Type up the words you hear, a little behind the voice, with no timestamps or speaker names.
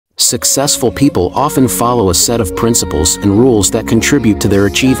Successful people often follow a set of principles and rules that contribute to their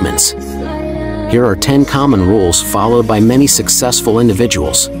achievements. Here are 10 common rules followed by many successful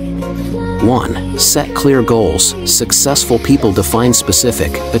individuals. 1. Set clear goals. Successful people define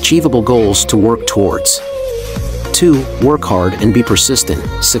specific, achievable goals to work towards. 2. Work hard and be persistent.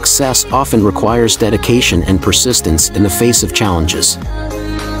 Success often requires dedication and persistence in the face of challenges.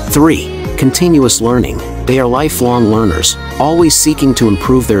 3. Continuous learning. They are lifelong learners, always seeking to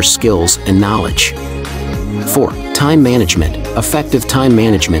improve their skills and knowledge. 4. Time management. Effective time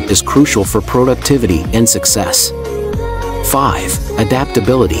management is crucial for productivity and success. 5.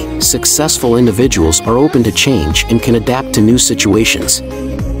 Adaptability. Successful individuals are open to change and can adapt to new situations.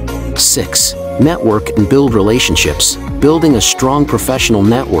 6. Network and build relationships. Building a strong professional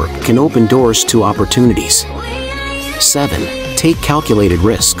network can open doors to opportunities. 7. Take calculated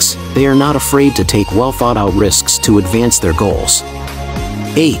risks. They are not afraid to take well-thought-out risks to advance their goals.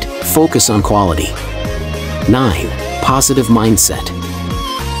 8. Focus on quality. 9. Positive mindset.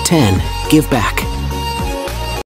 10. Give back.